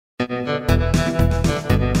From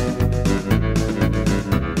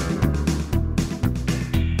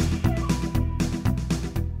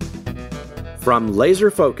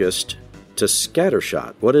laser-focused to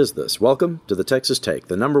scattershot, what is this? Welcome to the Texas Take,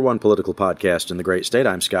 the #1 political podcast in the great state.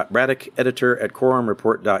 I'm Scott Braddock, editor at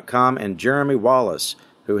quorumreport.com, and Jeremy Wallace,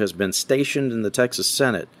 who has been stationed in the Texas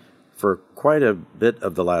Senate for quite a bit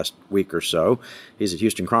of the last week or so. He's at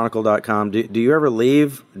HoustonChronicle.com. Do you ever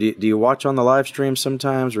leave? Do you watch on the live stream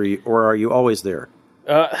sometimes, or are you always there?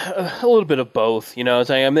 A little bit of both. You know,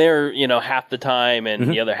 I'm there, half the time, and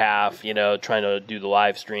the other half, trying to do the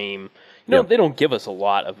live stream. They don't give us a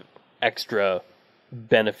lot of extra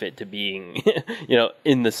benefit to being,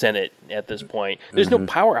 in the Senate at this point. There's no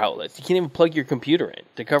power outlets. You can't even plug your computer in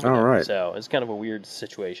to cover them. Right. So it's kind of a weird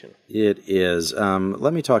situation. It is.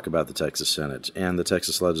 Let me talk about the Texas Senate and the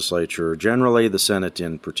Texas legislature, generally the Senate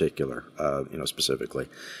in particular, specifically.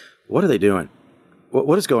 What are they doing?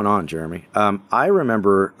 What is going on, Jeremy? I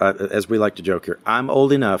remember, as we like to joke here, I'm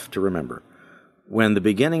old enough to remember when the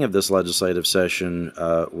beginning of this legislative session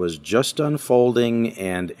was just unfolding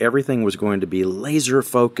and everything was going to be laser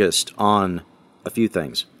focused on a few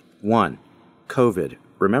things. One, COVID.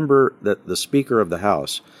 Remember that the Speaker of the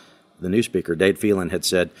House, the new Speaker, Dade Phelan, had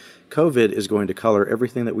said, COVID is going to color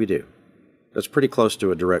everything that we do. That's pretty close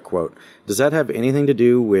to a direct quote. Does that have anything to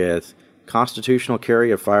do with constitutional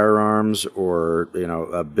carry of firearms, or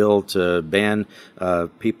a bill to ban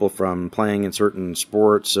people from playing in certain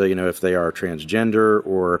sports, if they are transgender,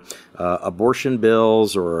 or abortion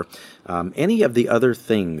bills, or any of the other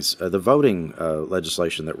things, the voting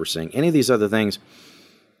legislation that we're seeing? Any of these other things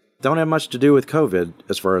don't have much to do with COVID,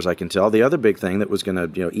 as far as I can tell. The other big thing that was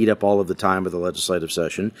going to eat up all of the time of the legislative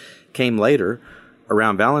session came later,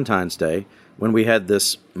 around Valentine's Day, when we had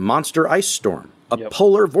this monster ice storm.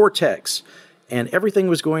 Polar vortex, and everything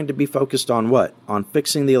was going to be focused on what? On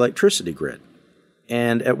fixing the electricity grid.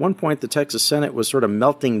 And at one point, the Texas Senate was sort of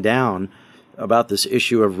melting down about this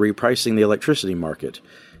issue of repricing the electricity market.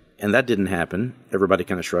 And that didn't happen. Everybody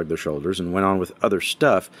kind of shrugged their shoulders and went on with other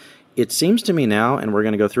stuff. It seems to me now, and we're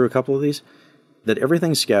going to go through a couple of these, that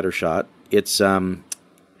everything's scattershot. It's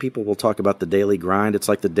people will talk about the daily grind. It's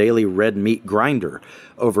like the daily red meat grinder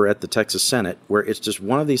over at the Texas Senate, where it's just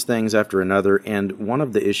one of these things after another. And one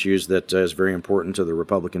of the issues that is very important to the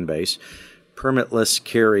Republican base, permitless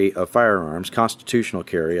carry of firearms, constitutional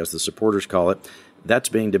carry, as the supporters call it, that's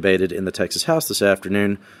being debated in the Texas House this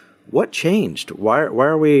afternoon. What changed? Why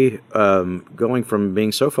are we going from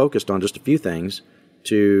being so focused on just a few things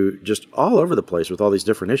to just all over the place with all these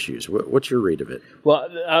different issues? What's your read of it? Well,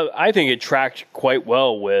 I think it tracked quite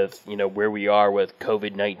well with, where we are with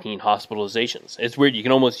COVID-19 hospitalizations. It's weird. You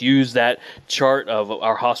can almost use that chart of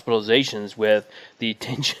our hospitalizations with the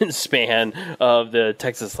attention span of the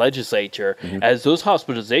Texas legislature, as those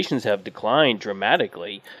hospitalizations have declined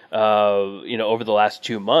dramatically, over the last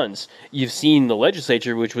 2 months. You've seen the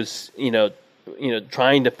legislature, which was,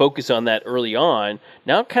 trying to focus on that early on,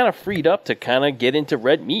 now kind of freed up to kind of get into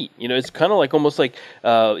red meat. It's kind of like almost like,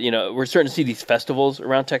 we're starting to see these festivals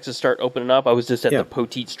around Texas start opening up. I was just at the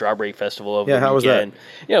Poteet Strawberry Festival over the weekend. How was that?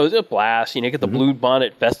 Yeah, it was a blast. Get the Blue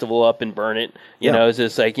Bonnet Festival up in Burnet. It's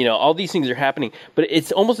just like, all these things are happening. But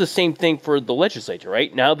it's almost the same thing for the legislature,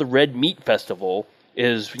 right? Now the Red Meat Festival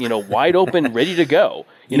is, wide open, ready to go.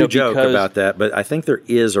 You joke about that, but I think there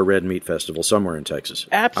is a red meat festival somewhere in Texas.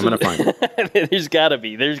 Absolutely. I'm going to find it. There's got to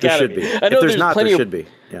be. There should be. I know if there's not, there should be.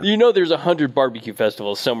 Yeah. There's 100 barbecue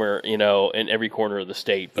festivals somewhere, in every corner of the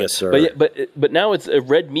state. But, yes, sir. But now it's a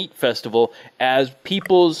red meat festival, as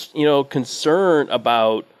people's, concern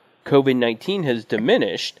about COVID-19 has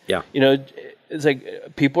diminished. Yeah. It's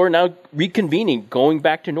like people are now reconvening, going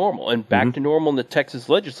back to normal, and back to normal in the Texas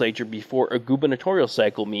legislature before a gubernatorial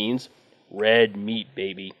cycle means red meat,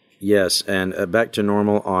 baby. Yes, and back to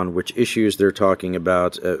normal on which issues they're talking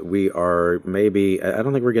about. We are maybe, I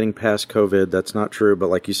don't think we're getting past COVID. That's not true, but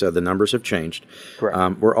like you said, the numbers have changed.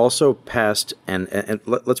 Correct. We're also past, and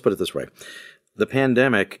let's put it this way. The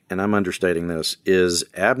pandemic, and I'm understating this, is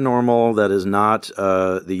abnormal. That is not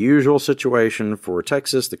the usual situation for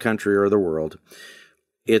Texas, the country, or the world.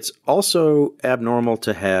 It's also abnormal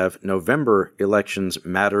to have November elections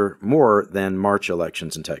matter more than March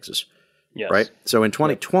elections in Texas. Yes. Right? So in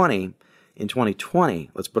 2020,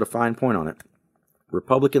 let's put a fine point on it,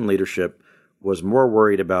 Republican leadership was more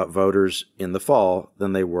worried about voters in the fall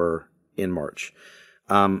than they were in March.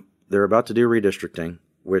 They're about to do redistricting,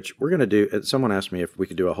 which we're going to do. Someone asked me if we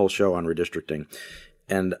could do a whole show on redistricting.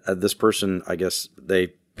 And this person, I guess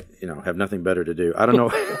they have nothing better to do. I don't know.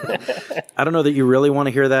 I don't know that you really want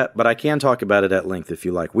to hear that, but I can talk about it at length if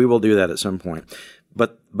you like. We will do that at some point.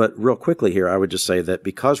 But real quickly here, I would just say that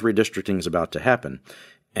because redistricting is about to happen,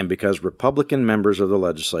 and because Republican members of the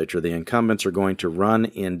legislature, the incumbents, are going to run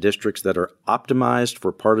in districts that are optimized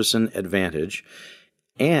for partisan advantage,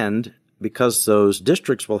 and because those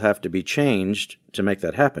districts will have to be changed to make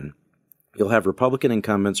that happen, you'll have Republican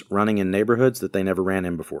incumbents running in neighborhoods that they never ran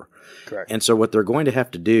in before. Correct. And so what they're going to have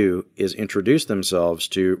to do is introduce themselves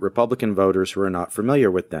to Republican voters who are not familiar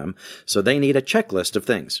with them. So they need a checklist of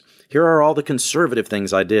things. Here are all the conservative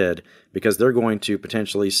things I did, because they're going to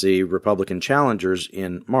potentially see Republican challengers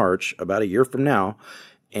in March, about a year from now,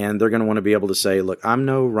 and they're going to want to be able to say, look, I'm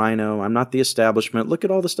no rhino. I'm not the establishment. Look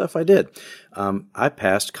at all the stuff I did. I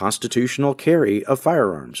passed constitutional carry of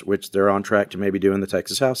firearms, which they're on track to maybe do in the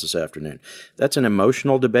Texas House this afternoon. That's an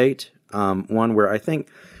emotional debate, one where I think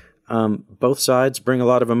both sides bring a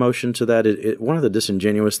lot of emotion to that. One of the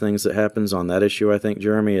disingenuous things that happens on that issue, I think,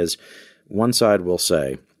 Jeremy, is one side will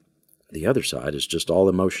say, the other side is just all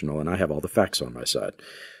emotional, and I have all the facts on my side.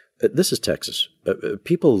 This is Texas.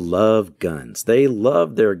 People love guns. They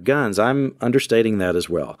love their guns. I'm understating that as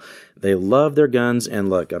well. They love their guns,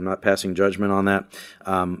 and look, I'm not passing judgment on that,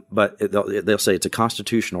 but they'll say it's a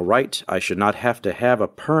constitutional right. I should not have to have a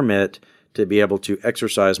permit to be able to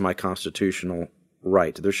exercise my constitutional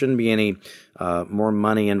right. There shouldn't be any more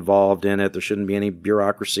money involved in it. There shouldn't be any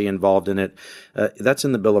bureaucracy involved in it. That's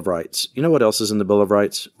in the Bill of Rights. You know what else is in the Bill of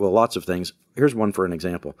Rights? Well, lots of things. Here's one for an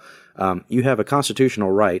example. You have a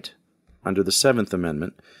constitutional right under the 7th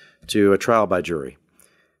Amendment to a trial by jury.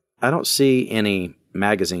 I don't see any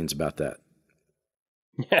magazines about that.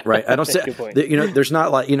 Right? I don't see, there's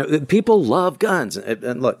not like, people love guns,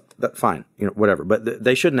 and look, fine, whatever, but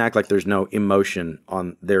they shouldn't act like there's no emotion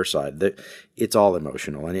on their side. It's all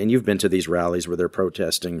emotional. And you've been to these rallies where they're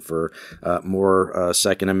protesting for more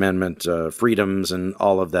Second Amendment freedoms and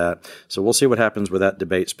all of that. So we'll see what happens with that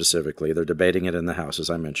debate specifically. They're debating it in the House,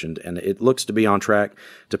 as I mentioned, and it looks to be on track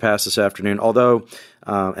to pass this afternoon. Although,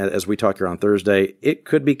 as we talk here on Thursday, it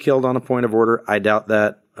could be killed on a point of order. I doubt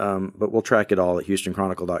that. But we'll track it all at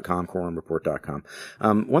HoustonChronicle.com, QuorumReport.com.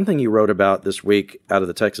 One thing you wrote about this week out of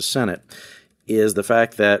the Texas Senate is the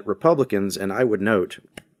fact that Republicans, and I would note,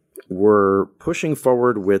 were pushing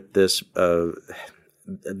forward with this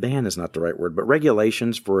ban is not the right word, but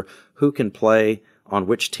regulations for who can play on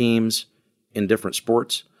which teams in different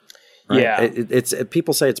sports. Right? Yeah. It's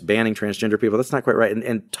people say it's banning transgender people. That's not quite right.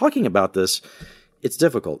 And talking about this, it's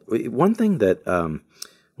difficult. One thing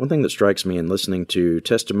that strikes me in listening to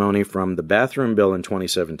testimony from the bathroom bill in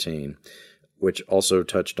 2017, which also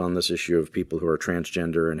touched on this issue of people who are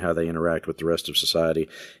transgender and how they interact with the rest of society,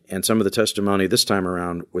 and some of the testimony this time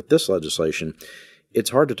around with this legislation,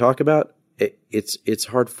 it's hard to talk about. It's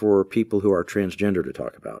hard for people who are transgender to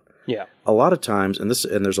talk about. Yeah. A lot of times, and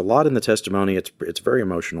there's a lot in the testimony, it's very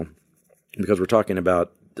emotional because we're talking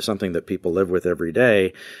about something that people live with every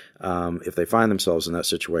day if they find themselves in that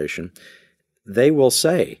situation. They will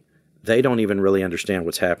say they don't even really understand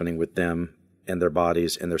what's happening with them and their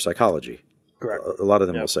bodies and their psychology. Correct. A lot of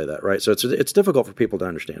them will say that, right? So it's difficult for people to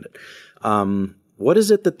understand it. What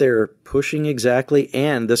is it that they're pushing exactly?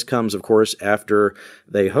 And this comes, of course, after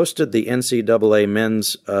they hosted the NCAA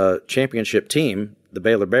men's championship team, the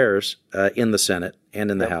Baylor Bears, in the Senate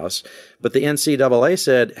and in the House. But the NCAA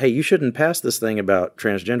said, hey, you shouldn't pass this thing about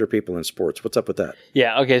transgender people in sports. What's up with that?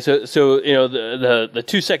 Yeah, okay, so the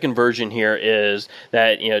 2-second version here is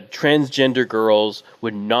that transgender girls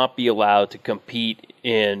would not be allowed to compete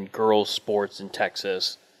in girls' sports in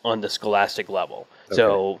Texas on the scholastic level. Okay.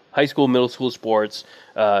 So high school, middle school sports,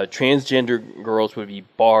 transgender girls would be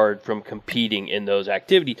barred from competing in those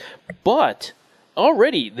activities. But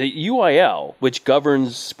already the UIL, which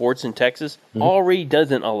governs sports in Texas, already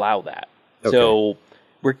doesn't allow that. Okay. So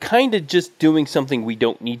we're kind of just doing something we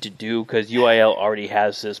don't need to do because UIL already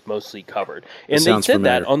has this mostly covered. And they said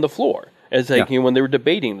familiar. That on the floor. It's like when they were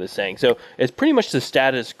debating this thing. So it's pretty much the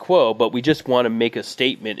status quo, but we just want to make a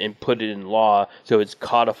statement and put it in law so it's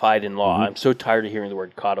codified in law. I'm so tired of hearing the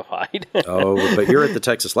word codified. Oh, but you're at the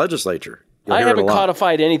Texas legislature. I haven't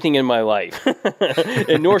codified anything in my life,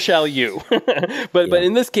 and nor shall you. But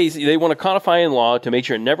in this case, they want to codify in law to make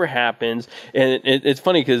sure it never happens. And it's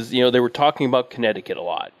funny because they were talking about Connecticut a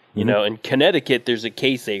lot. In Connecticut, there's a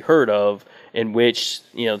case they heard of in which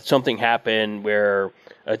something happened where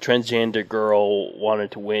a transgender girl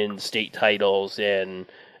wanted to win state titles, and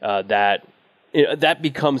that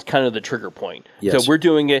becomes kind of the trigger point. Yes. So we're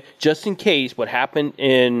doing it just in case what happened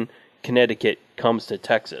in Connecticut comes to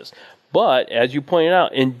Texas. But as you pointed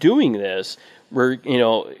out, in doing this, we're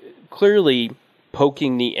clearly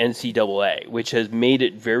poking the NCAA, which has made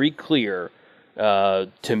it very clear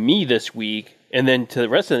to me this week and then to the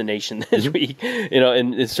rest of the nation this week,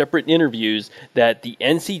 in separate interviews, that the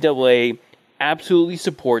NCAA absolutely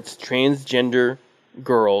supports transgender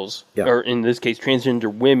girls, or in this case,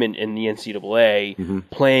 transgender women in the NCAA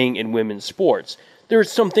playing in women's sports. There are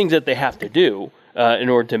some things that they have to do in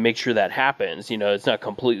order to make sure that happens. It's not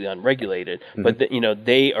completely unregulated, but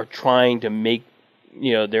they are trying to make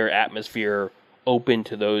their atmosphere open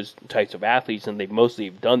to those types of athletes, and they've mostly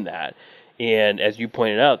done that. And as you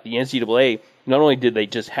pointed out, the NCAA, not only did they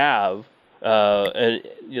just have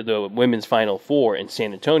the women's Final Four in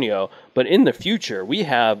San Antonio, but in the future, we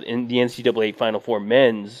have in the NCAA Final Four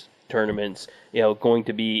men's tournaments, going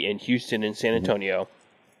to be in Houston and San Antonio.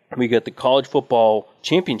 We got the college football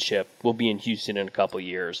championship will be in Houston in a couple of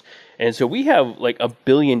years. And so we have like $1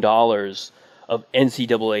 billion of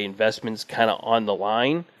NCAA investments kind of on the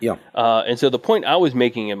line. Yeah. And so the point I was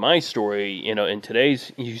making in my story, in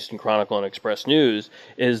today's Houston Chronicle and Express News,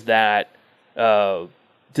 is that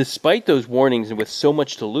despite those warnings and with so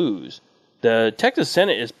much to lose, the Texas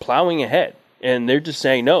Senate is plowing ahead. And they're just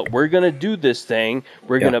saying, no, we're going to do this thing.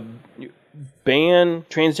 We're going to ban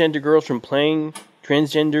transgender girls from playing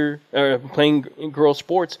playing girl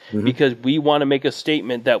sports because we want to make a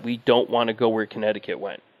statement that we don't want to go where Connecticut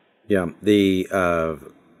went. Yeah, the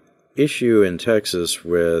issue in Texas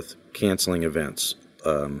with canceling events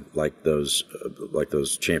like those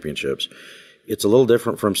championships, it's a little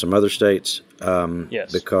different from some other states.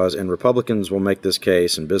 Yes. Because, and Republicans will make this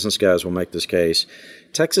case and business guys will make this case.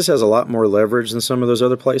 Texas has a lot more leverage than some of those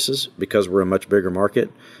other places because we're a much bigger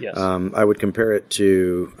market. Yes. I would compare it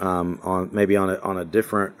to on a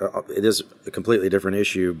different. It is a completely different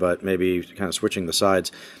issue, but maybe kind of switching the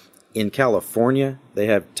sides. In California, they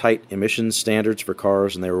have tight emissions standards for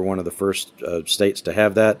cars, and they were one of the first states to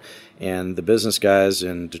have that. And the business guys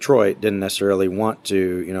in Detroit didn't necessarily want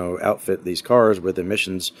to, outfit these cars with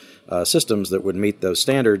emissions systems that would meet those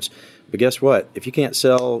standards. But guess what? If you can't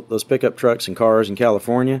sell those pickup trucks and cars in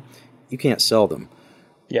California, you can't sell them.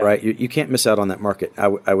 Yeah. Right? You can't miss out on that market.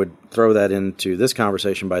 I would throw that into this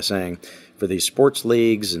conversation by saying for these sports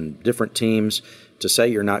leagues and different teams to say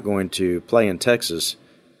you're not going to play in Texas,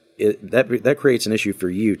 that creates an issue for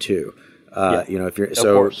you too. If you're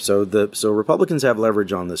so Republicans have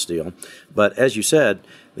leverage on this deal, but as you said,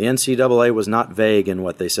 the NCAA was not vague in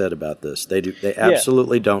what they said about this. They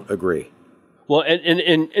absolutely don't agree. Well,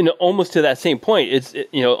 and almost to that same point, it's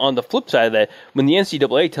on the flip side of that, when the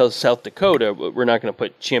NCAA tells South Dakota we're not going to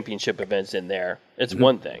put championship events in there, it's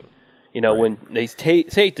one thing. Right. When they say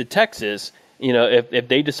to Texas, if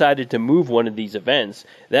they decided to move one of these events,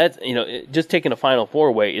 that's just taking a Final Four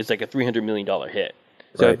away is like a $300 million hit.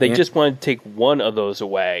 So if they just wanted to take one of those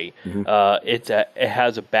away, it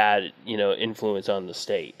has a bad influence on the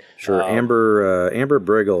state. Sure. Amber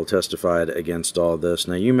Briggle testified against all this.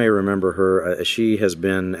 Now you may remember her. She has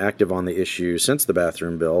been active on the issue since the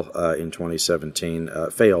bathroom bill in 2017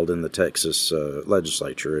 failed in the Texas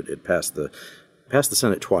legislature. It passed the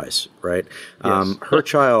Senate twice, right? Yes. Her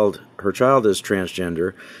child is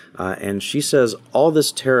transgender, and she says all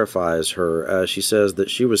this terrifies her. She says that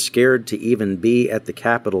she was scared to even be at the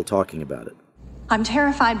Capitol talking about it. I'm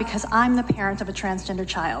terrified because I'm the parent of a transgender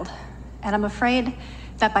child, and I'm afraid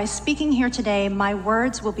that by speaking here today, my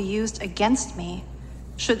words will be used against me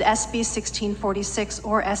should SB 1646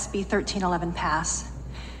 or SB 1311 pass,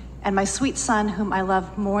 and my sweet son, whom I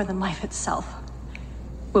love more than life itself,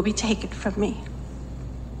 will be taken from me.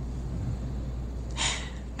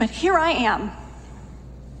 But here I am.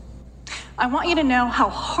 I want you to know how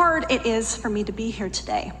hard it is for me to be here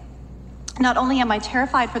today. Not only am I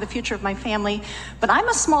terrified for the future of my family, but I'm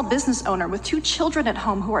a small business owner with 2 children at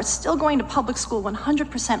home who are still going to public school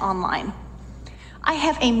 100% online. I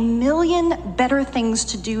have a million better things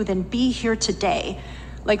to do than be here today,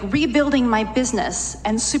 like rebuilding my business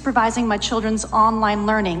and supervising my children's online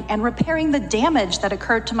learning and repairing the damage that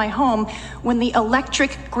occurred to my home when the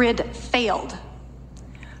electric grid failed.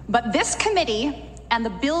 But this committee and the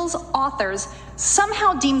bill's authors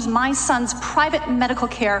somehow deems my son's private medical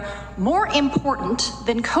care more important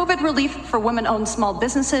than COVID relief for women-owned small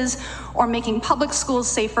businesses or making public schools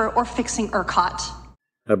safer or fixing ERCOT.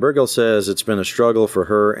 Briggle says it's been a struggle for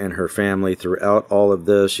her and her family throughout all of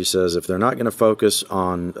this. She says if they're not going to focus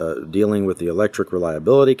on dealing with the Electric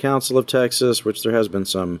Reliability Council of Texas, which there has been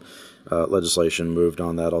some legislation moved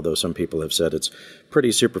on that, although some people have said it's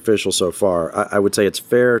pretty superficial so far. I would say it's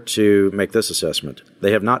fair to make this assessment.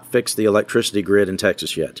 They have not fixed the electricity grid in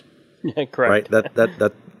Texas yet. Yeah, correct. Right?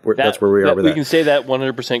 That's where we are with that. We can say that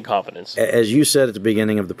 100% confidence. As you said at the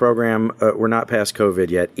beginning of the program, we're not past COVID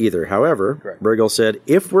yet either. However, correct. Briggle said,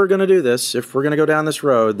 if we're going to do this, if we're going to go down this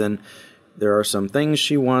road, then there are some things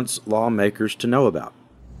she wants lawmakers to know about.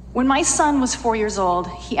 When my son was 4 years old,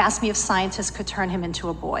 he asked me if scientists could turn him into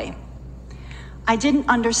a boy. I didn't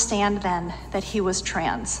understand then that he was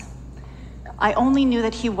trans. I only knew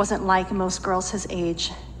that he wasn't like most girls his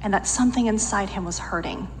age and that something inside him was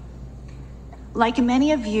hurting. Like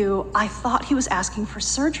many of you, I thought he was asking for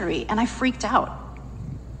surgery and I freaked out.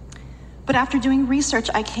 But after doing research,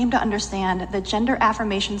 I came to understand that gender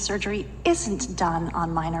affirmation surgery isn't done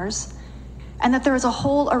on minors, and that there is a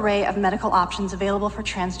whole array of medical options available for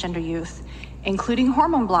transgender youth, including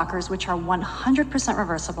hormone blockers, which are 100%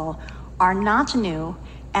 reversible, are not new,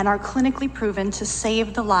 and are clinically proven to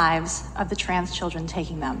save the lives of the trans children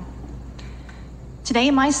taking them.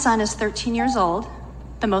 Today, my son is 13 years old,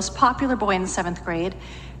 the most popular boy in 7th grade,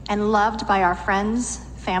 and loved by our friends,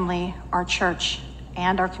 family, our church,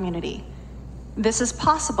 and our community. This is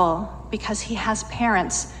possible because he has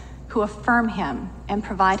parents who affirm him and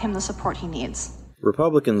provide him the support he needs.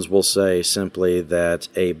 Republicans will say simply that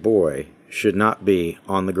a boy should not be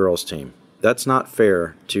on the girls' team. That's not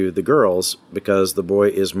fair to the girls because the boy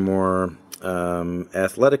is more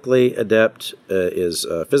athletically adept, is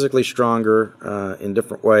physically stronger in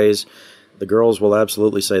different ways. The girls will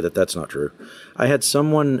absolutely say that that's not true. I had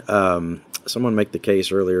someone make the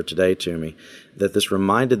case earlier today to me that this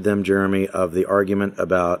reminded them, Jeremy, of the argument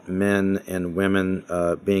about men and women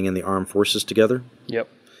being in the armed forces together. Yep.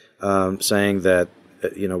 Saying that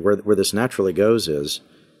where this naturally goes is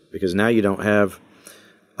because now you don't have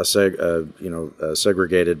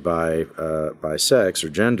segregated by sex or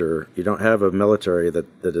gender. You don't have a military that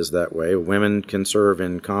is that way. Women can serve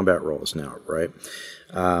in combat roles now, right?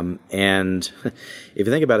 And if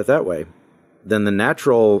you think about it that way, then the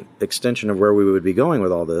natural extension of where we would be going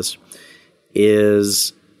with all this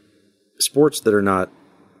is sports that are not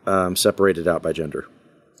separated out by gender.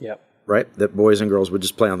 Yep. Right? That boys and girls would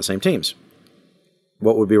just play on the same teams.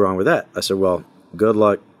 What would be wrong with that? I said, well, good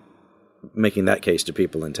luck making that case to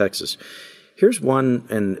people in Texas. Here's one,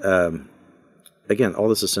 and again, all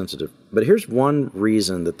this is sensitive, but here's one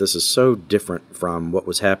reason that this is so different from what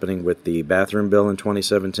was happening with the bathroom bill in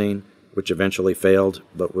 2017, which eventually failed,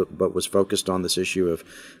 but was focused on this issue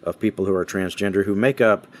of people who are transgender, who make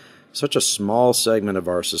up such a small segment of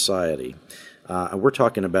our society. And we're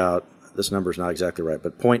talking about, this number is not exactly right,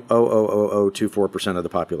 but 0.00024% of the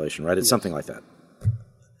population, right? It's something like that.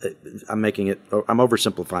 I'm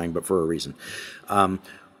oversimplifying, but for a reason.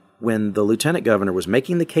 When the lieutenant governor was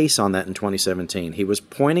making the case on that in 2017, he was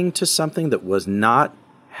pointing to something that was not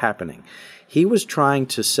happening. He was trying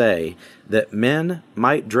to say that men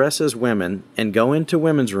might dress as women and go into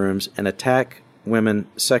women's rooms and attack women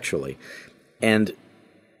sexually. And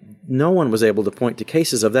no one was able to point to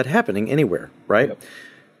cases of that happening anywhere, right? Yep.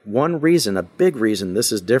 One reason, a big reason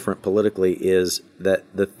this is different politically is that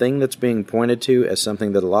the thing that's being pointed to as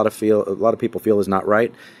something that a lot of people feel is not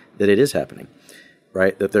right, that it is happening,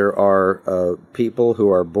 right? That there are people who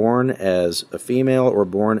are born as a female or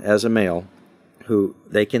born as a male who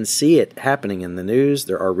they can see it happening in the news.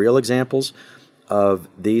 There are real examples of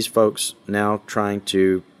these folks now trying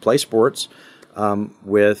to play sports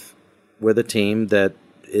with a team that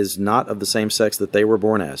is not of the same sex that they were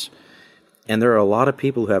born as. And there are a lot of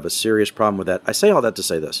people who have a serious problem with that. I say all that to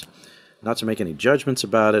say this, not to make any judgments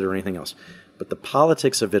about it or anything else, but the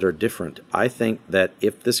politics of it are different. I think that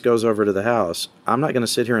if this goes over to the House, I'm not going to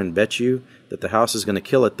sit here and bet you that the House is going to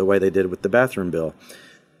kill it the way they did with the bathroom bill,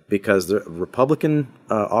 because the Republican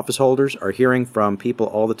office holders are hearing from people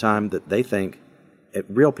all the time that they think,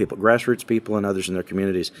 real people, grassroots people and others in their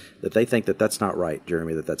communities, that they think that that's not right,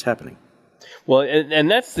 Jeremy, that that's happening. Well, and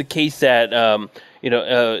that's the case that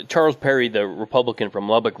Charles Perry, the Republican from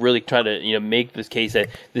Lubbock, really tried to make this case that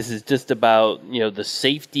this is just about the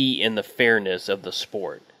safety and the fairness of the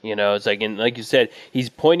sport. It's like, and like you said, he's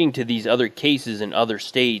pointing to these other cases in other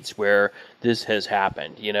states where this has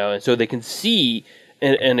happened. And so they can see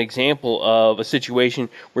an example of a situation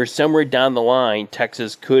where somewhere down the line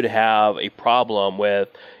Texas could have a problem with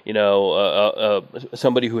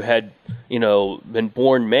somebody who had been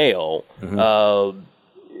born male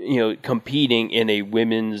competing in a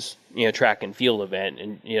women's track and field event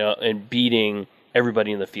and beating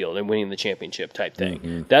everybody in the field and winning the championship type thing.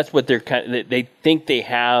 Mm-hmm. That's what they think they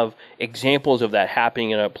have examples of that happening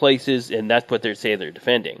in other places, and that's what they say they're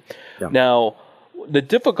defending. Yeah. Now, the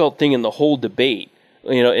difficult thing in the whole debate,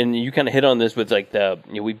 and you kind of hit on this with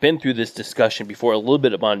we've been through this discussion before a little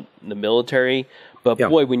bit about the military, but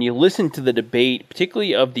boy, when you listen to the debate,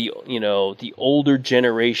 particularly of the older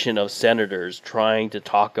generation of senators trying to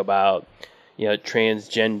talk about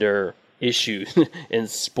transgender issues in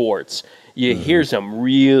sports, you hear some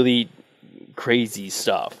really crazy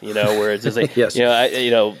stuff, where it's just like, Yes.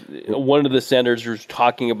 one of the senators was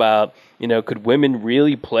talking about, could women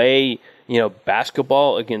really play,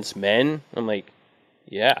 basketball against men? I'm like,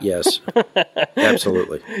 yeah. Yes,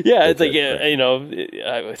 absolutely. Yeah, it's like,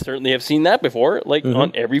 I certainly have seen that before, like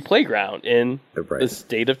on every playground in the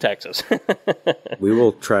state of Texas. We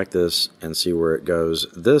will track this and see where it goes.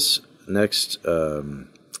 This next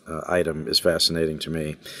item is fascinating to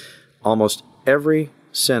me. Almost every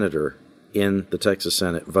senator in the Texas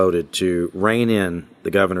Senate voted to rein in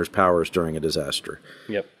the governor's powers during a disaster.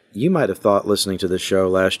 Yep. You might have thought, listening to this show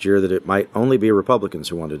last year, that it might only be Republicans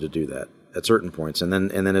who wanted to do that at certain points, and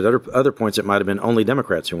then at other points it might have been only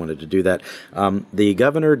Democrats who wanted to do that. The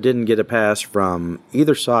governor didn't get a pass from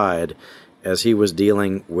either side as he was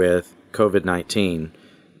dealing with COVID-19,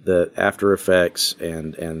 the after effects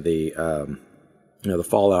and the the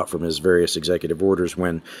fallout from his various executive orders,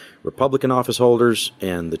 when Republican office holders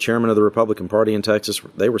and the chairman of the Republican Party in Texas,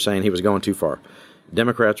 they were saying he was going too far.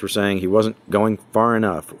 Democrats were saying he wasn't going far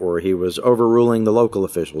enough, or he was overruling the local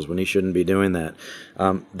officials when he shouldn't be doing that.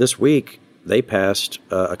 This week, they passed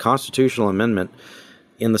a constitutional amendment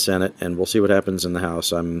in the Senate, and we'll see what happens in the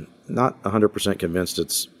House. I'm not 100% convinced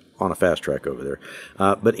it's on a fast track over there.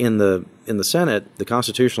 But in the Senate, the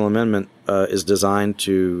constitutional amendment is designed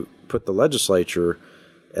to put the legislature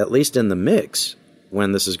at least in the mix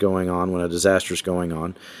when this is going on, when a disaster is going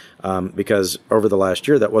on, because over the last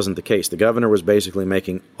year that wasn't the case. The governor was basically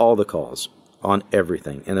making all the calls on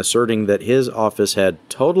everything and asserting that his office had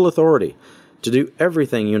total authority to do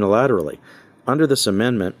everything unilaterally. Under this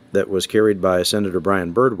amendment that was carried by Senator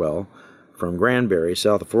Brian Birdwell from Granbury,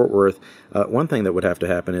 south of Fort Worth, one thing that would have to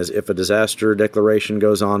happen is if a disaster declaration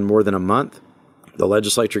goes on more than a month, the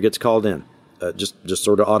legislature gets called in. Just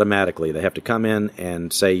sort of automatically. They have to come in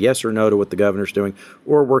and say yes or no to what the governor's doing,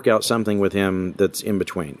 or work out something with him that's in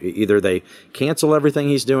between. Either they cancel everything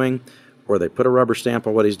he's doing, or they put a rubber stamp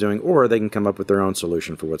on what he's doing, or they can come up with their own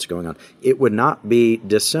solution for what's going on. It would not be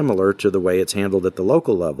dissimilar to the way it's handled at the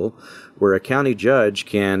local level, where a county judge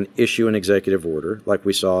can issue an executive order, like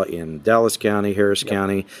we saw in Dallas County, Harris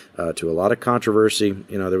County, to a lot of controversy.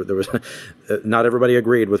 There was not everybody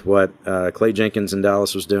agreed with what Clay Jenkins in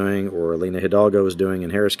Dallas was doing, or Alina Hidalgo was doing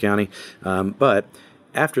in Harris County. But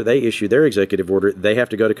after they issue their executive order, they have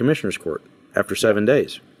to go to Commissioner's Court after 7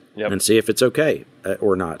 days. Yep. And see if it's okay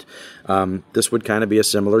or not. This would kind of be a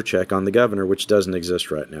similar check on the governor, which doesn't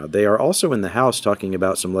exist right now. They are also in the House talking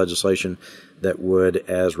about some legislation that would,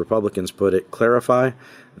 as Republicans put it, clarify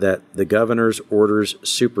that the governor's orders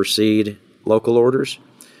supersede local orders,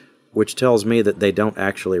 which tells me that they don't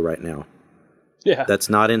actually right now. Yeah. That's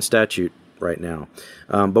not in statute right now.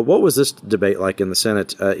 But what was this debate like in the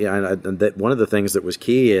Senate? One of the things that was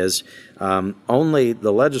key is only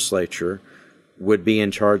the legislature would be in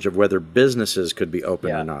charge of whether businesses could be open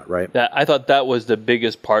or not, right? I thought that was the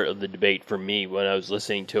biggest part of the debate for me when I was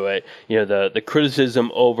listening to it. The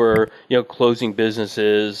criticism over, closing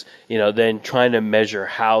businesses, then trying to measure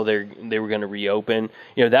how they were going to reopen.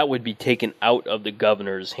 That would be taken out of the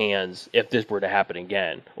governor's hands if this were to happen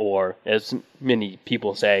again, or as many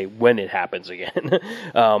people say, when it happens again.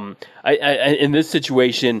 In this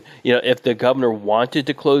situation, if the governor wanted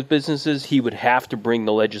to close businesses, he would have to bring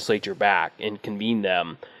the legislature back and convene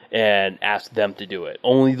them and ask them to do it.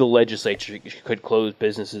 Only the legislature could close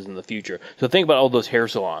businesses in the future. So think about all those hair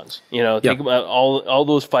salons. Think about all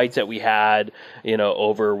those fights that we had,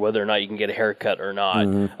 over whether or not you can get a haircut or not.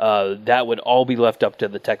 Mm-hmm. That would all be left up to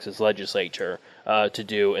the Texas legislature to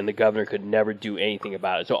do, and the governor could never do anything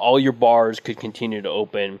about it. So all your bars could continue to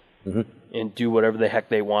open and do whatever the heck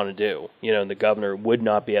they want to do. And the governor would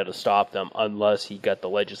not be able to stop them unless he got the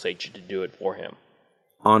legislature to do it for him.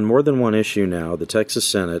 On more than one issue now, the Texas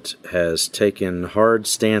Senate has taken hard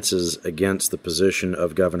stances against the position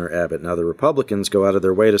of Governor Abbott. Now, the Republicans go out of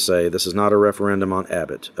their way to say this is not a referendum on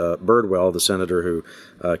Abbott. Birdwell, the senator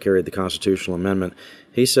who carried the constitutional amendment,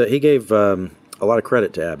 he gave a lot of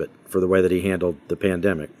credit to Abbott for the way that he handled the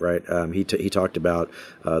pandemic, right? He talked about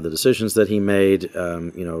the decisions that he made,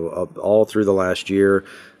 all through the last year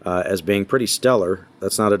as being pretty stellar.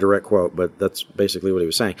 That's not a direct quote, but that's basically what he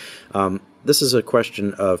was saying. This is a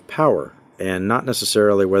question of power and not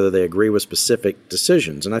necessarily whether they agree with specific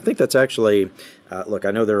decisions. And I think that's actually, look,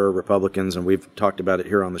 I know there are Republicans, and we've talked about it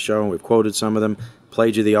here on the show, and we've quoted some of them,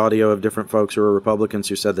 played you the audio of different folks who are Republicans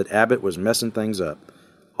who said that Abbott was messing things up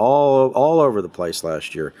all over the place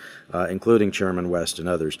last year, including Chairman West and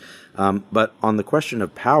others. But on the question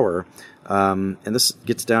of power, and this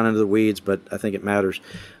gets down into the weeds, but I think it matters,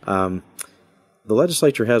 the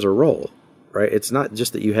legislature has a role. right? It's not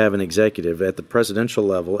just that you have an executive at the presidential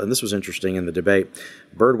level, and this was interesting in the debate.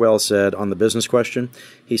 Birdwell said on the business question,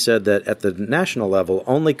 he said that at the national level,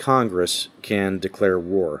 only Congress can declare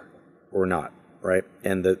war or not, right?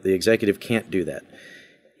 And the executive can't do that.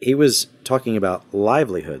 He was talking about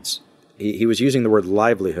livelihoods. He was using the word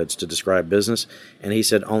livelihoods to describe business, and he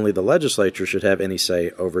said only the legislature should have any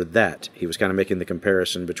say over that. He was kind of making the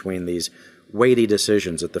comparison between these weighty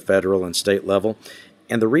decisions at the federal and state level.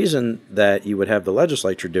 And the reason that you would have the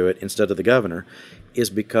legislature do it instead of the governor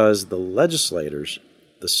is because the legislators,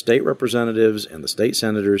 the state representatives and the state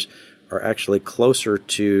senators, are actually closer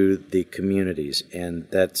to the communities, and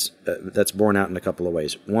that's borne out in a couple of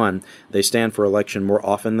ways. One, they stand for election more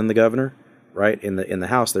often than the governor. Right? In the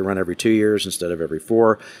House, they run every 2 years instead of every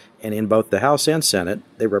 4. And in both the House and Senate,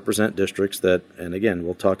 they represent districts that, and again,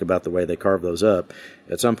 we'll talk about the way they carve those up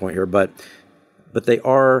at some point here, but they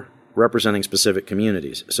are representing specific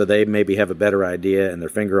communities. So they maybe have a better idea and their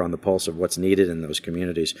finger on the pulse of what's needed in those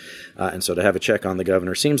communities. And so to have a check on the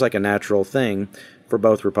governor seems like a natural thing for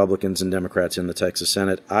both Republicans and Democrats in the Texas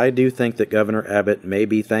Senate. I do think that Governor Abbott may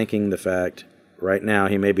be thanking the fact right now,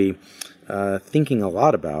 he may be thinking a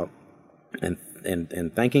lot about and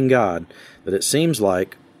thanking God that it seems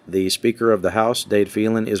like the Speaker of the House, Dade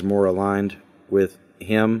Phelan, is more aligned with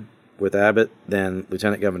him, with Abbott, than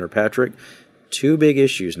Lieutenant Governor Patrick. 2 big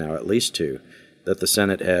issues now, at least 2, that the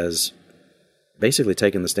Senate has basically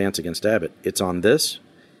taken the stance against Abbott. It's on this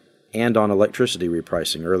and on electricity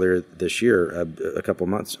repricing. Earlier this year, a couple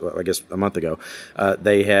months, I guess a month ago,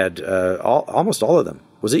 they had almost all of them.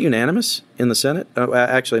 Was it unanimous in the Senate?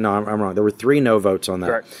 Actually, no, I'm wrong. There were 3 no votes on that.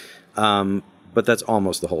 Correct. But that's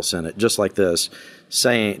almost the whole Senate, just like this,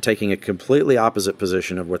 taking a completely opposite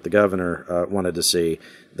position of what the governor wanted to see.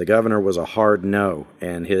 The governor was a hard no,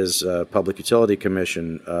 and his Public Utility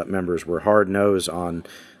Commission members were hard no's on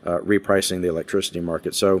repricing the electricity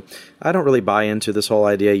market. So I don't really buy into this whole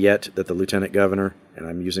idea yet that the lieutenant governor, and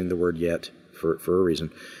I'm using the word yet for a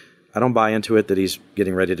reason, I don't buy into it that he's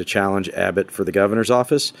getting ready to challenge Abbott for the governor's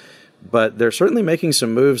office, but they're certainly making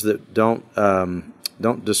some moves that don't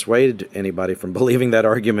dissuade anybody from believing that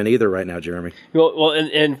argument either right now, Jeremy. Well,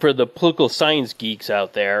 and for the political science geeks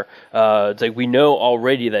out there, it's like we know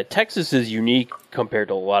already that Texas is unique compared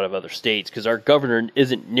to a lot of other states because our governor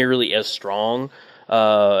isn't nearly as strong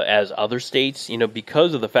as other states,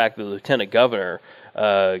 because of the fact that the lieutenant governor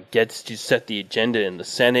gets to set the agenda in the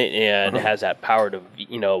Senate and has that power to,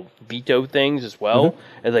 veto things as well.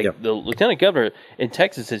 And the lieutenant governor in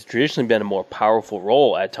Texas has traditionally been a more powerful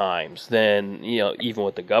role at times than, even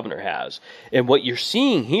what the governor has. And what you're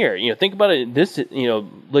seeing here, think about it, this,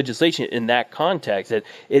 legislation in that context, that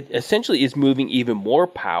it essentially is moving even more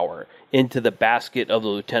power into the basket of the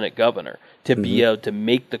lieutenant governor to be able to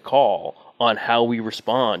make the call on how we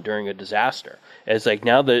respond during a disaster. It's like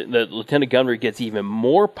now the lieutenant governor gets even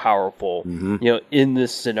more powerful, in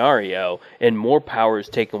this scenario, and more power is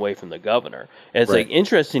taken away from the governor. And it's like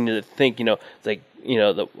interesting to think, it's like,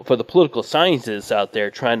 for the political scientists out there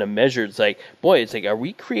trying to measure, it's like, are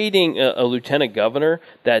we creating a lieutenant governor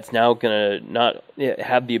that's now going to not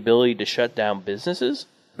have the ability to shut down businesses?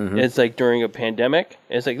 It's like during a pandemic.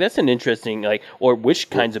 It's like, that's an interesting, or which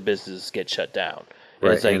kinds of businesses get shut down.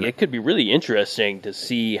 Right. It's like, it could be really interesting to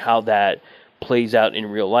see how that plays out in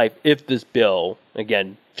real life if this bill,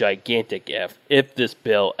 again, gigantic if this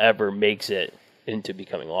bill ever makes it into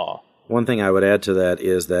becoming law. One thing I would add to that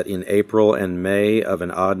is that in April and May of an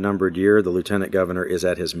odd-numbered year, the lieutenant governor is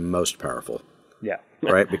at his most powerful. Yeah.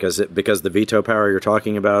 Right? Because the veto power you're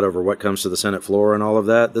talking about over what comes to the Senate floor and all of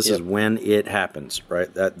that, this is when it happens,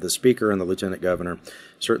 right? That the speaker and the lieutenant governor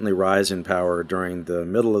certainly rise in power during the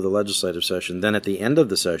middle of the legislative session. Then at the end of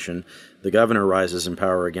the session, the governor rises in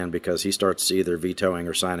power again because he starts either vetoing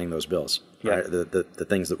or signing those bills, right? The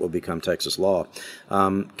things that will become Texas law.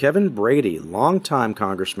 Kevin Brady, longtime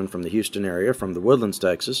congressman from the Houston area, from the Woodlands,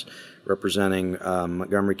 Texas, representing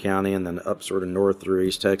Montgomery County and then up sort of north through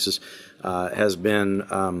East Texas, has been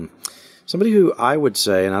somebody who I would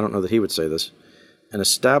say, and I don't know that he would say this, an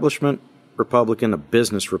establishment Republican, a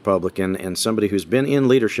business Republican, and somebody who's been in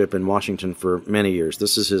leadership in Washington for many years.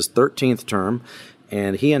 This is his 13th term,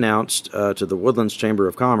 and he announced to the Woodlands Chamber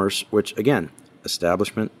of Commerce, which, again,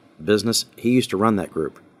 establishment, business, he used to run that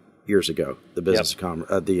group years ago, the business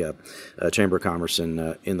Chamber of Commerce in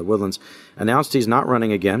the Woodlands, announced he's not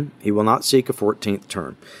running again. He will not seek a 14th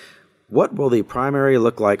term. What will the primary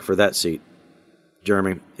look like for that seat,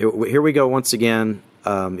 Jeremy? Here we go once again.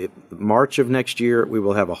 March of next year, we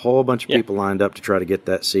will have a whole bunch of people lined up to try to get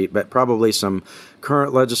that seat, but probably some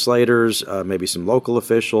current legislators, maybe some local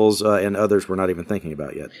officials, and others we're not even thinking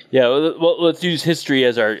about yet. Yeah, well, let's use history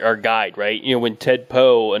as our guide, right? When Ted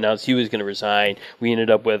Poe announced he was going to resign, we ended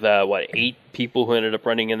up with, 8 people who ended up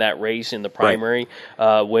running in that race in the primary.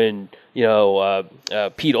 Right. When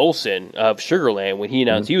Pete Olson of Sugarland, when he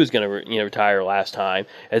announced he was going to retire last time,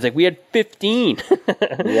 it's like we had 15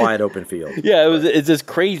 wide open field. Yeah, it's just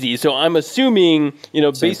crazy. So I'm assuming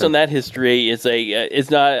based on that history,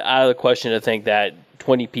 it's not out of the question to think that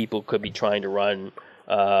 20 people could be trying to run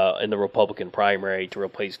in the Republican primary to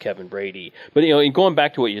replace Kevin Brady. But and going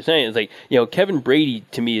back to what you're saying, it's like Kevin Brady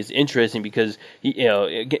to me is interesting because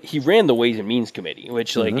he ran the Ways and Means Committee,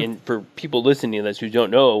 which and for people listening to this who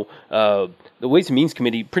don't know, the Ways and Means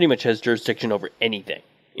Committee pretty much has jurisdiction over anything.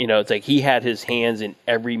 It's like he had his hands in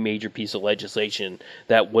every major piece of legislation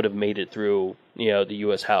that would have made it through, the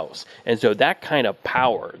U.S. House. And so that kind of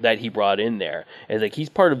power that he brought in there is like he's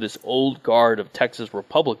part of this old guard of Texas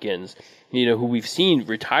Republicans, who we've seen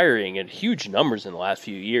retiring in huge numbers in the last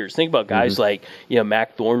few years. Think about guys like,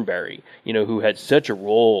 Mac Thornberry, who had such a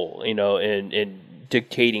role, in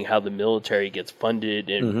dictating how the military gets funded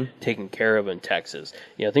and taken care of in Texas.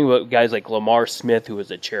 Think about guys like Lamar Smith, who was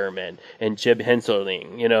a chairman, and Jeb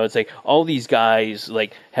Hensarling. It's like all these guys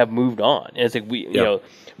have moved on. And it's like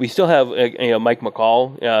we still have Mike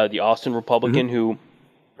McCall, the Austin Republican, who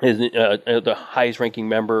is the highest-ranking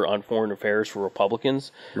member on foreign affairs for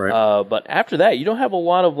Republicans. Right. But after that, you don't have a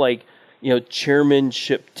lot of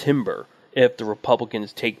chairmanship timber if the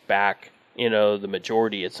Republicans take back the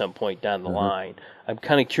majority at some point down the line. I'm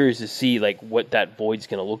kind of curious to see what that void's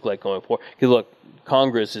going to look like going forward. Because look,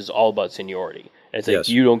 Congress is all about seniority. It's like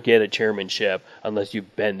you don't get a chairmanship unless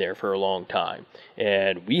you've been there for a long time.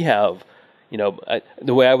 And we have,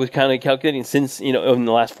 the way I was kind of calculating, since in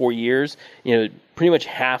the last 4 years, pretty much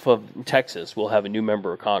half of Texas will have a new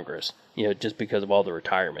member of Congress. Just because of all the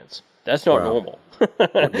retirements. That's not normal.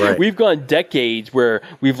 Right. We've gone decades where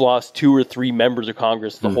we've lost 2 or 3 members of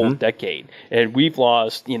Congress the whole decade, and we've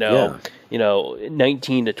lost 19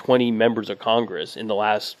 to 20 members of Congress in the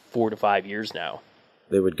last 4 to 5 years now.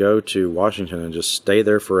 They would go to Washington and just stay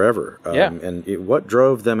there forever. And what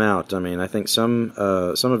drove them out? I mean, I think some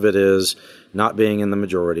of it is not being in the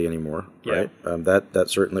majority anymore, right? That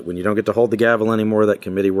certainly, when you don't get to hold the gavel anymore, that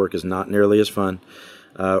committee work is not nearly as fun.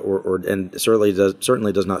 And certainly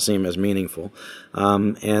does not seem as meaningful.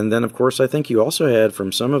 And then, of course, I think you also had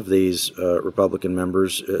from some of these Republican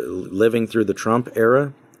members living through the Trump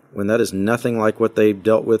era, when that is nothing like what they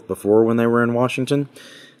dealt with before when they were in Washington.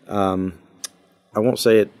 I won't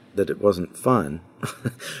say that it wasn't fun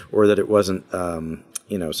or that it wasn't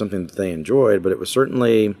something that they enjoyed, but it was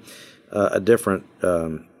certainly a different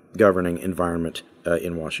governing environment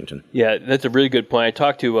in Washington. Yeah, that's a really good point. I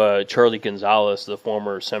talked to Charlie Gonzalez, the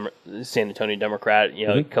former San Antonio Democrat,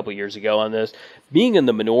 a couple of years ago on this. Being in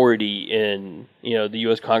the minority in the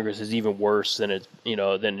U.S. Congress is even worse than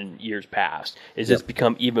than in years past. It's just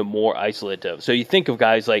become even more isolative. So you think of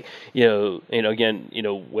guys like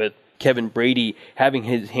with Kevin Brady having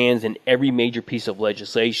his hands in every major piece of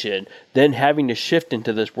legislation, then having to shift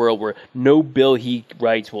into this world where no bill he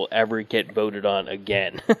writes will ever get voted on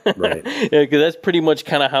again. Right. Because that's pretty much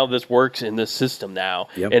kind of how this works in this system now.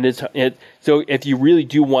 Yep. And so if you really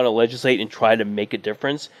do want to legislate and try to make a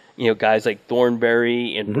difference, guys like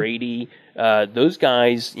Thornberry and Brady, those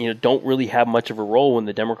guys, don't really have much of a role when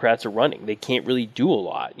the Democrats are running. They can't really do a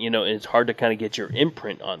lot, and it's hard to kind of get your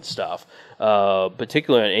imprint on stuff,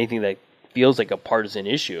 particularly on anything that feels like a partisan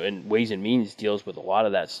issue. And Ways and Means deals with a lot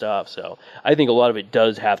of that stuff. So I think a lot of it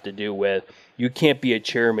does have to do with you can't be a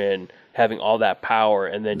chairman having all that power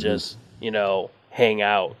and then just, hang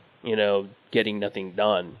out, getting nothing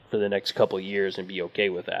done for the next couple of years and be okay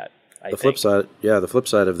with that. The flip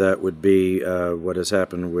side of that would be what has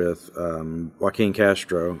happened with Joaquin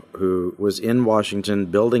Castro, who was in Washington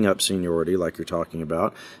building up seniority, like you're talking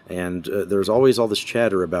about, and there's always all this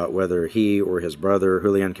chatter about whether he or his brother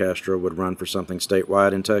Julian Castro would run for something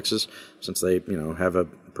statewide in Texas, since they have a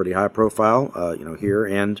pretty high profile here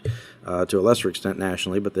and to a lesser extent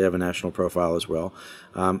nationally, but they have a national profile as well.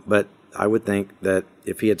 But I would think that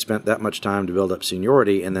if he had spent that much time to build up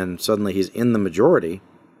seniority and then suddenly he's in the majority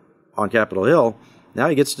on Capitol Hill, now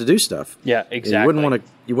he gets to do stuff. Yeah, exactly. You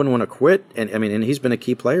wouldn't want to quit, and he's been a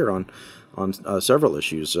key player on several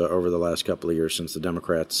issues over the last couple of years since the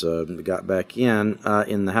Democrats got back in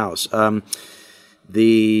the House.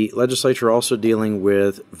 The legislature also dealing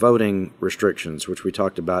with voting restrictions, which we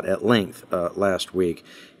talked about at length last week,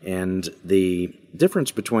 and the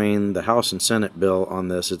difference between the House and Senate bill on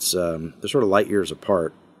this, they're sort of light years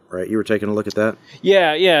apart. right? You were taking a look at that?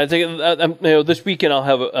 Yeah. It's like, this weekend I'll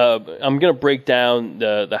have I'm going to break down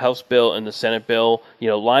the House bill and the Senate bill,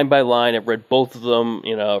 line by line. I've read both of them,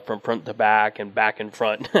 from front to back and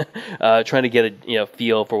front, trying to get a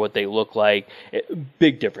feel for what they look like.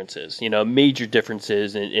 Big differences, major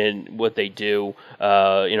differences in what they do.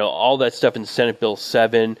 All that stuff in Senate Bill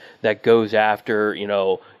 7 that goes after,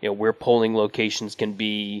 where polling locations can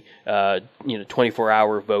be,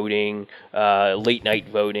 24-hour voting, late night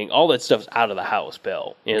voting, all that stuff's out of the House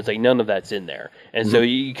bill. It's like none of that's in there. And so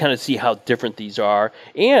you kind of see how different these are.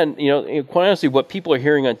 And, quite honestly, what people are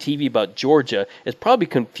hearing on TV about Georgia is probably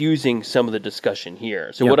confusing some of the discussion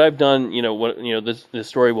here. So what I've done, this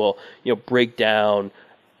story will, break down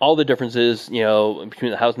all the differences,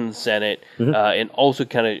 between the House and the Senate, and also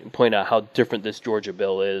kind of point out how different this Georgia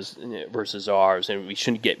bill is versus ours. And we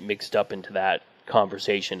shouldn't get mixed up into that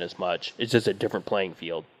conversation as much. It's just a different playing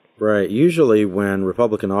field. Right. Usually when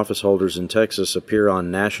Republican office holders in Texas appear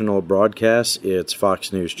on national broadcasts, it's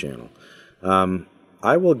Fox News Channel.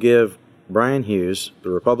 I will give Brian Hughes, the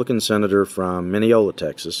Republican senator from Mineola,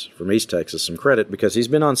 Texas, from East Texas, some credit because he's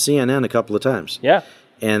been on CNN a couple of times. Yeah.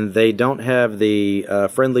 And they don't have the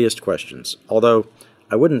friendliest questions, although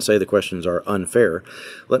I wouldn't say the questions are unfair.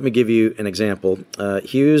 Let me give you an example.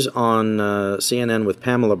 Hughes on CNN with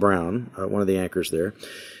Pamela Brown, one of the anchors there.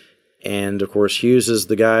 And, of course, Hughes is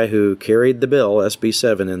the guy who carried the bill, SB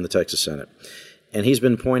 7, in the Texas Senate. And he's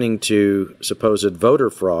been pointing to supposed voter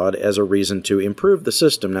fraud as a reason to improve the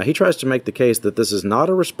system. Now, he tries to make the case that this is not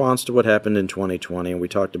a response to what happened in 2020, and we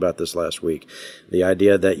talked about this last week. The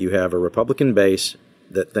idea that you have a Republican base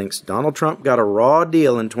that thinks Donald Trump got a raw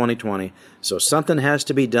deal in 2020, so something has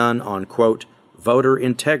to be done on, quote, voter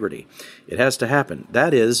integrity. It has to happen.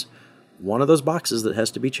 That is one of those boxes that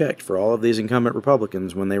has to be checked for all of these incumbent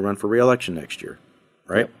Republicans when they run for re-election next year,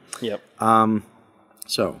 right? Yep.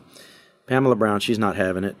 So, Pamela Brown, she's not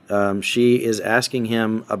having it. She is asking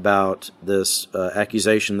him about this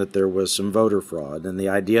accusation that there was some voter fraud and the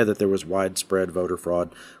idea that there was widespread voter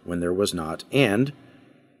fraud when there was not. And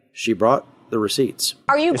she brought the receipts.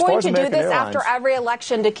 Are you going to do this after every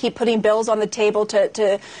election to keep putting bills on the table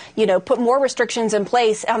to put more restrictions in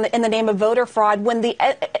place in the name of voter fraud when the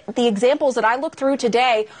examples that I looked through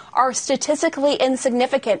today are statistically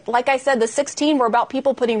insignificant? Like I said, the 16 were about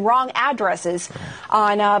people putting wrong addresses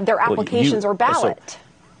on their applications or ballot.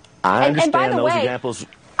 I understand by the those way, examples.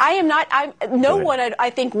 No one, I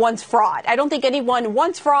think, wants fraud. I don't think anyone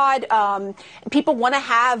wants fraud. People want to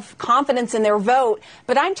have confidence in their vote.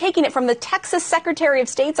 But I'm taking it from the Texas Secretary of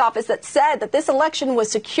State's office that said that this election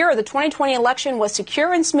was secure. The 2020 election was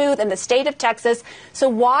secure and smooth in the state of Texas. So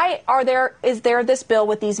why is there this bill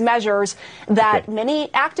with these measures that many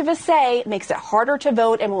activists say makes it harder to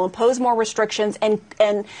vote and will impose more restrictions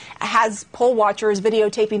and has poll watchers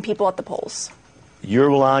videotaping people at the polls? You're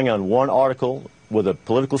relying on one article with a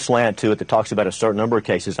political slant to it that talks about a certain number of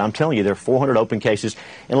cases. I'm telling you, there are 400 open cases.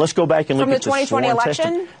 And let's go back and look at the 2020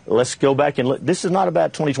 election. Let's go back and look. This is not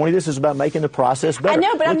about 2020. This is about making the process better. I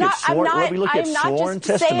know, but I'm not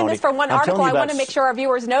just saying this from one article. I want to make sure our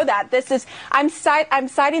viewers know that. I'm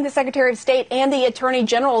citing the Secretary of State and the Attorney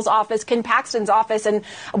General's office, Ken Paxton's office, and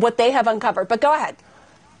what they have uncovered. But go ahead.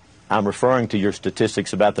 I'm referring to your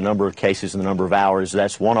statistics about the number of cases and the number of hours.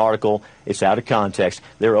 That's one article. It's out of context.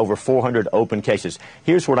 There are over 400 open cases.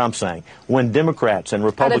 Here's what I'm saying. When Democrats and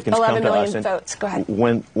Republicans come to us, votes. Go ahead.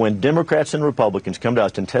 When Democrats and Republicans come to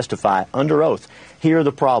us and testify under oath, here are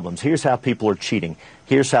the problems. Here's how people are cheating.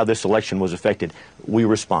 Here's how this election was affected. We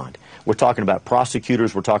respond. We're talking about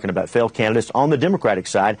prosecutors. We're talking about failed candidates on the Democratic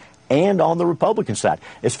side and on the Republican side.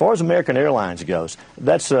 As far as American Airlines goes,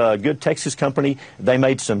 that's a good Texas company. They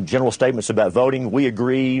made some general statements about voting. We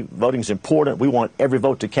agree. Voting's important. We want every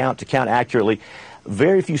vote to count accurately.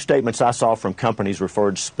 Very few statements I saw from companies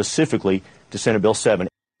referred specifically to Senate Bill 7.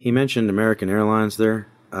 He mentioned American Airlines there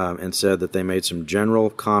and said that they made some general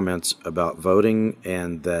comments about voting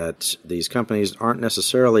and that these companies aren't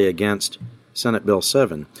necessarily against Senate Bill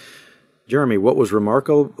 7. Jeremy, what was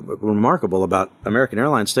remarkable about American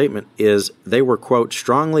Airlines' statement is they were, quote,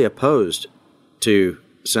 strongly opposed to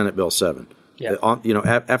Senate Bill 7. Yeah.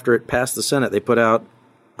 After it passed the Senate, they put out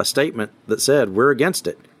a statement that said, we're against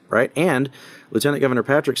it, right? And Lieutenant Governor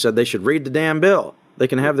Patrick said they should read the damn bill. They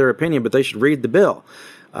can have their opinion, but they should read the bill.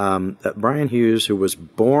 Brian Hughes, who was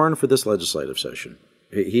born for this legislative session,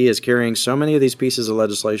 He is carrying so many of these pieces of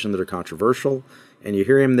legislation that are controversial, and you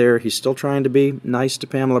hear him there. He's still trying to be nice to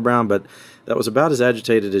Pamela Brown, but that was about as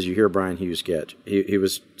agitated as you hear Brian Hughes get. He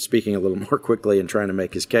was speaking a little more quickly and trying to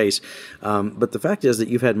make his case. But the fact is that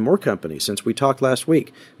you've had more companies since we talked last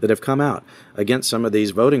week that have come out against some of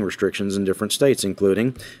these voting restrictions in different states,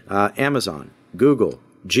 including Amazon, Google,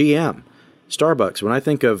 GM, Starbucks. When I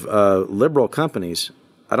think of liberal companies,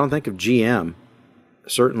 I don't think of GM.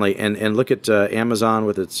 Certainly, and look at Amazon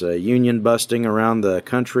with its union busting around the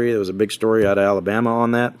country. There was a big story out of Alabama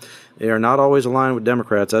on that. They are not always aligned with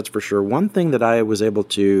Democrats, that's for sure. One thing that I was able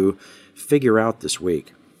to figure out this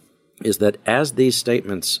week is that as these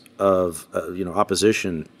statements of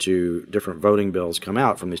opposition to different voting bills come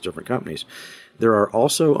out from these different companies, there are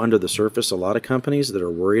also under the surface a lot of companies that are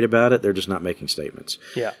worried about it. They're just not making statements.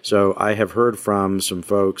 Yeah. So I have heard from some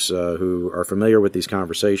folks who are familiar with these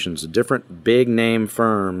conversations, different big name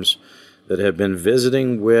firms that have been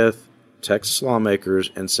visiting with Texas lawmakers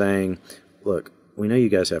and saying, look, we know you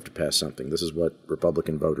guys have to pass something. This is what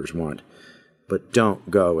Republican voters want. But don't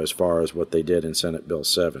go as far as what they did in Senate Bill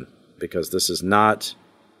 7, because this is not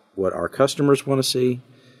what our customers want to see.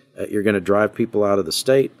 You're going to drive people out of the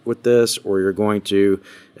state with this, or you're going to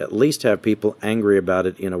at least have people angry about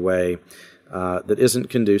it in a way that isn't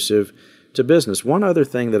conducive to business. One other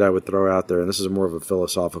thing that I would throw out there, and this is more of a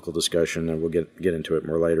philosophical discussion, and we'll get into it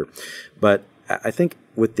more later, but I think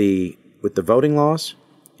with the voting laws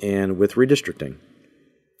and with redistricting,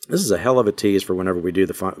 this is a hell of a tease for whenever we do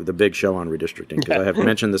the big show on redistricting, because I have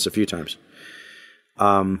mentioned this a few times.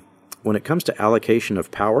 When it comes to allocation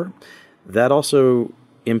of power, that also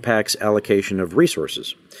impacts allocation of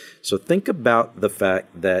resources. So think about the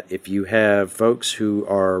fact that if you have folks who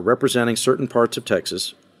are representing certain parts of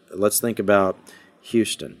Texas, let's think about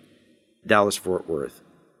Houston, Dallas-Fort Worth,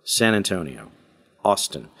 San Antonio,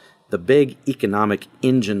 Austin, the big economic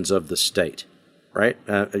engines of the state, right?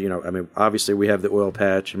 Obviously we have the oil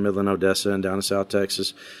patch in Midland, Odessa, and down in South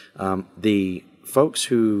Texas. The folks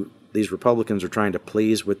who these Republicans are trying to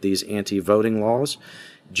please with these anti-voting laws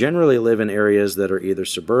generally live in areas that are either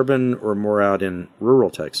suburban or more out in rural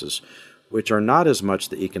Texas, which are not as much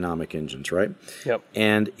the economic engines, right? Yep.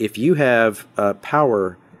 And if you have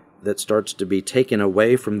power that starts to be taken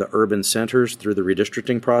away from the urban centers through the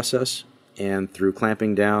redistricting process and through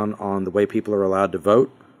clamping down on the way people are allowed to vote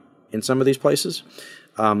in some of these places,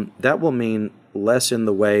 that will mean less in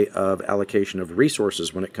the way of allocation of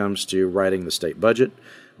resources when it comes to writing the state budget,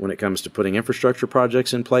 when it comes to putting infrastructure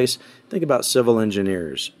projects in place. Think about civil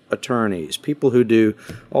engineers, attorneys, people who do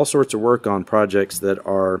all sorts of work on projects that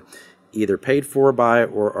are either paid for by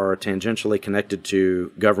or are tangentially connected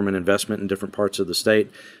to government investment in different parts of the state.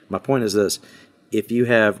 My point is this. If you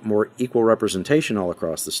have more equal representation all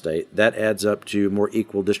across the state, that adds up to more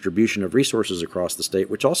equal distribution of resources across the state,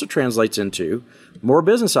 which also translates into more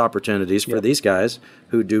business opportunities for these guys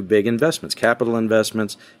who do big investments, capital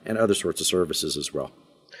investments, and other sorts of services as well.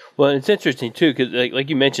 Well, it's interesting too, because like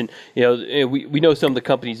you mentioned, we know some of the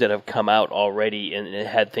companies that have come out already and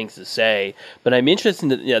had things to say. But I'm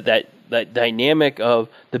interested in that dynamic of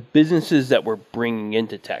the businesses that we're bringing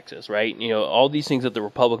into Texas, right? All these things that the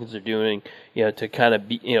Republicans are doing, to kind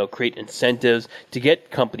of create incentives to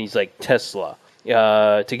get companies like Tesla,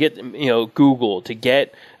 to get Google, to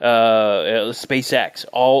get SpaceX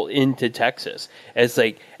all into Texas. It's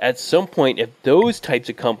like at some point, if those types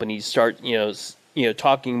of companies start,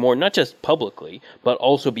 talking more, not just publicly, but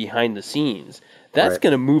also behind the scenes, that's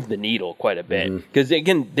going to move the needle quite a bit. Because,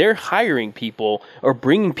 again, they're hiring people or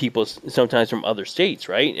bringing people sometimes from other states,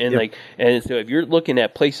 right? And and so if you're looking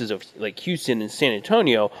at places of like Houston and San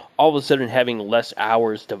Antonio, all of a sudden having less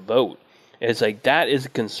hours to vote, it's like that is a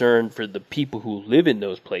concern for the people who live in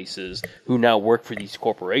those places who now work for these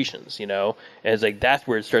corporations, And it's like that's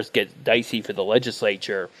where it starts to get dicey for the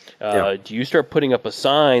legislature. Do you start putting up a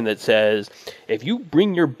sign that says, if you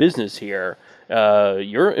bring your business here,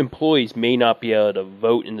 your employees may not be able to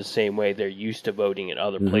vote in the same way they're used to voting in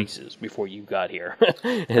other places before you got here.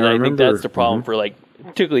 And I think that's the problem for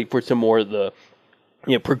particularly for some more of the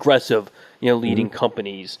progressive leading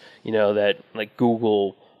companies, that like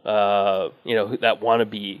Google, that want to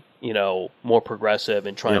be, more progressive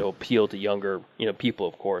and trying to appeal to younger, people,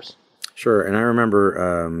 of course. Sure, and I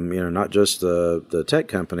remember, not just the tech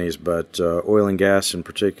companies, but oil and gas in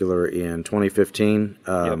particular in 2015.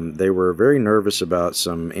 They were very nervous about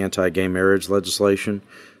some anti-gay marriage legislation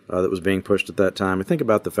that was being pushed at that time. I think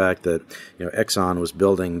about the fact that Exxon was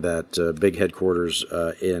building that big headquarters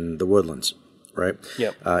in the Woodlands, right?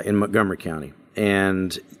 Yep. In Montgomery County.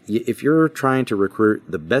 And if you're trying to recruit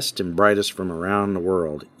the best and brightest from around the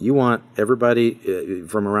world, you want everybody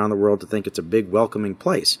from around the world to think it's a big, welcoming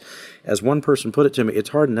place. As one person put it to me, it's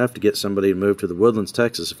hard enough to get somebody to move to the Woodlands,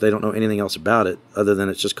 Texas, if they don't know anything else about it other than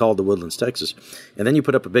it's just called the Woodlands, Texas. And then you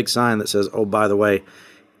put up a big sign that says, oh, by the way,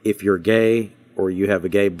 if you're gay or you have a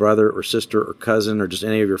gay brother or sister or cousin or just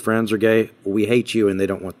any of your friends are gay, we hate you and we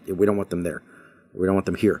don't want them there. We don't want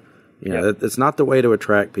them here. It's not the way to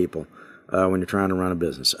attract people when you're trying to run a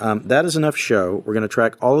business. That is enough show. We're going to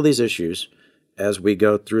track all of these issues as we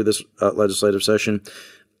go through this legislative session.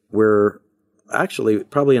 We're actually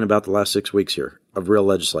probably in about the last 6 weeks here of real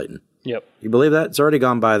legislating. Yep. You believe that? It's already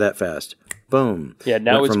gone by that fast. Boom. Yeah,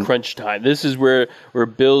 now it's crunch time. This is where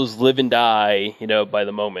bills live and die, by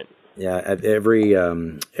the moment. Yeah,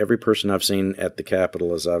 every person I've seen at the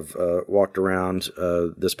Capitol as I've walked around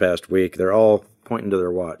this past week, they're all pointing to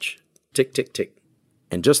their watch. Tick, tick, tick.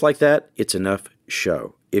 And just like that, it's enough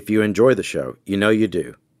show. If you enjoy the show, you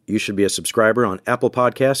do. You should be a subscriber on Apple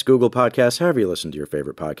Podcasts, Google Podcasts, however you listen to your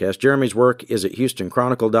favorite podcast. Jeremy's work is at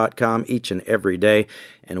HoustonChronicle.com each and every day,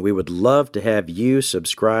 and we would love to have you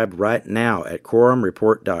subscribe right now at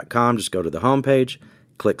QuorumReport.com. Just go to the homepage,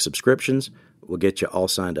 click subscriptions. We'll get you all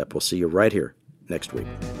signed up. We'll see you right here next week.